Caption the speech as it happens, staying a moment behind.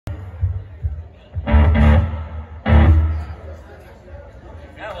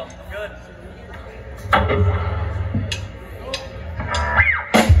Hey,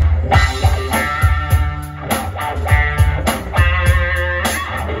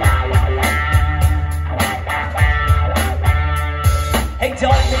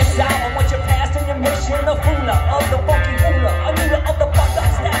 don't miss out on what your past and your mission. A ruler of the funky ruler, a ruler of the fucked up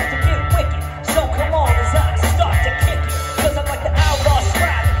style to get wicked. So come on as I start to kick it, cause I'm like the outlaw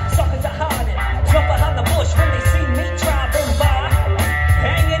striding, suckers are hiding, jump behind the bush when they see me driving by.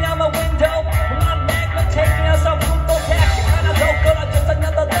 Hanging out my window, my magma taking us some fruitful cash. Kinda local, I'm just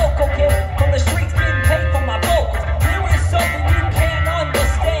another local kid from the streets getting paid for my vocals. There is something you can't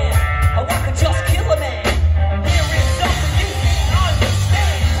understand, how I could just kill a man. There is something you can't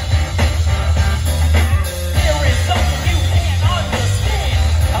understand. There is something you can't understand,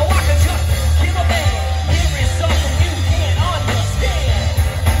 how I could just kill a man. There is something you can't understand.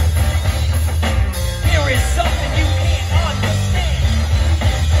 There is something you can't understand.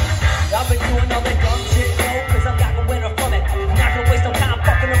 I've been doing all that dumb shit, yo, cause I've got the winner from it. I'm not gonna waste no time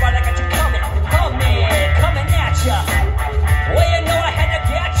fucking around, I got you coming. Coming at ya. Well, you know I had to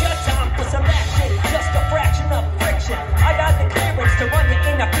get ya. Time for some action, just a fraction of friction. I got the clearance to run your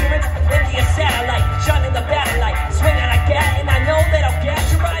interference into your satellite, shining the battle light, swinging like that, and I know that I'll get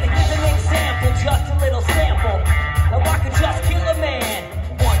you right. Here's an example, just a little sample. Now I could just kill a man.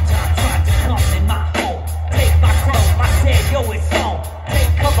 One time tried to come in my home, take my chrome, I said, yo, it's on.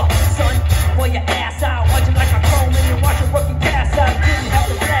 Take cover, son, for your ass out. Watch it like a chrome and you watch a rookie pass out. Didn't have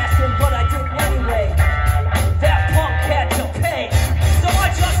to blast him, but I did anyway. That punk had to pay, so I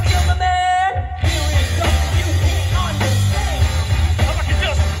just killed the man. Here is something you can't understand. How I could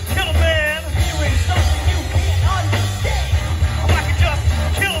just kill a man. Here is something you can't understand. How I could just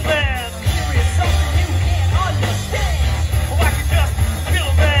kill a man. Here is something you can't understand. How I could just kill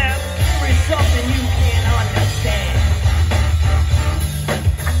a man. Here is something you can't understand.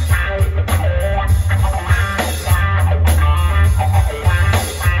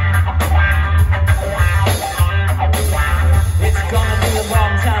 It's gonna be a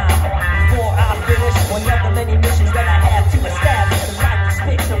long time before I finish one of the many missions that I have to establish. The right to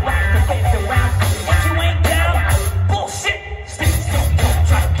speak, the right to face around. If you ain't down, bullshit. Stick don't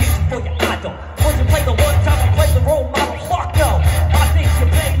try to get you for your idol. Once you play the one time, I play the role model. Fuck no, I think you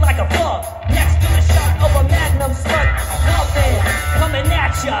play like a bug. Next to the shot of a magnum slug. Nothing coming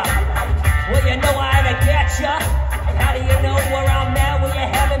at ya. Well, you know I had to get ya. How do you know where I'm at, where you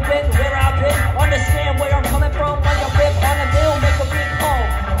haven't been, where I've been? Understand where I'm coming from, when you rip on the bill, make a big home.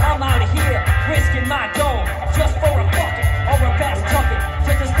 I'm out here, risking my dome, just for a bucket, or a fast trucket.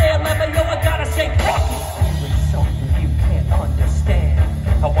 Just to stay alive, yo, I gotta say fuck it. Here is something you can't understand,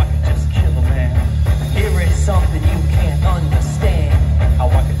 how I could just kill a man. Here is something you can't understand, how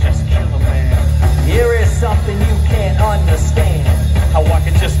I could just kill a man. Here is something you can't understand, How I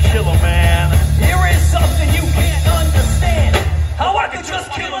could just kill a man. here is something you can't understand, how I could just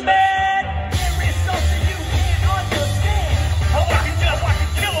kill a man. There is something you can't understand, How I could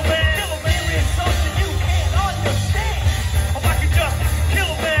kill a man. there is something you can't understand, How I could just kill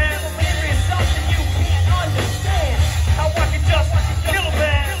a man. there is something you can't understand, How I could just kill a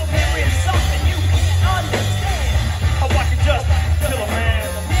man. there is something you can't understand, How I could just kill a man.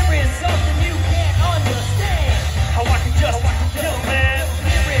 there is something you can't understand, How I could just kill a man.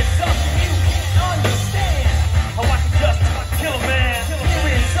 there is something you can't understand, How I could just kill a man. there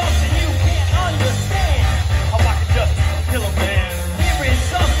is something you can't understand, How I could just kill a man. there is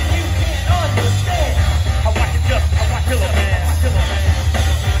something you can't understand. How I could just kill a man. Kill a man.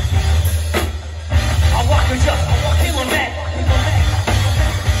 How I could just kill a man.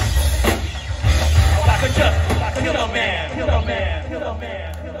 How I could just kill a man. Kill a man. Kill a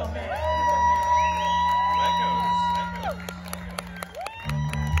man. Kill a man.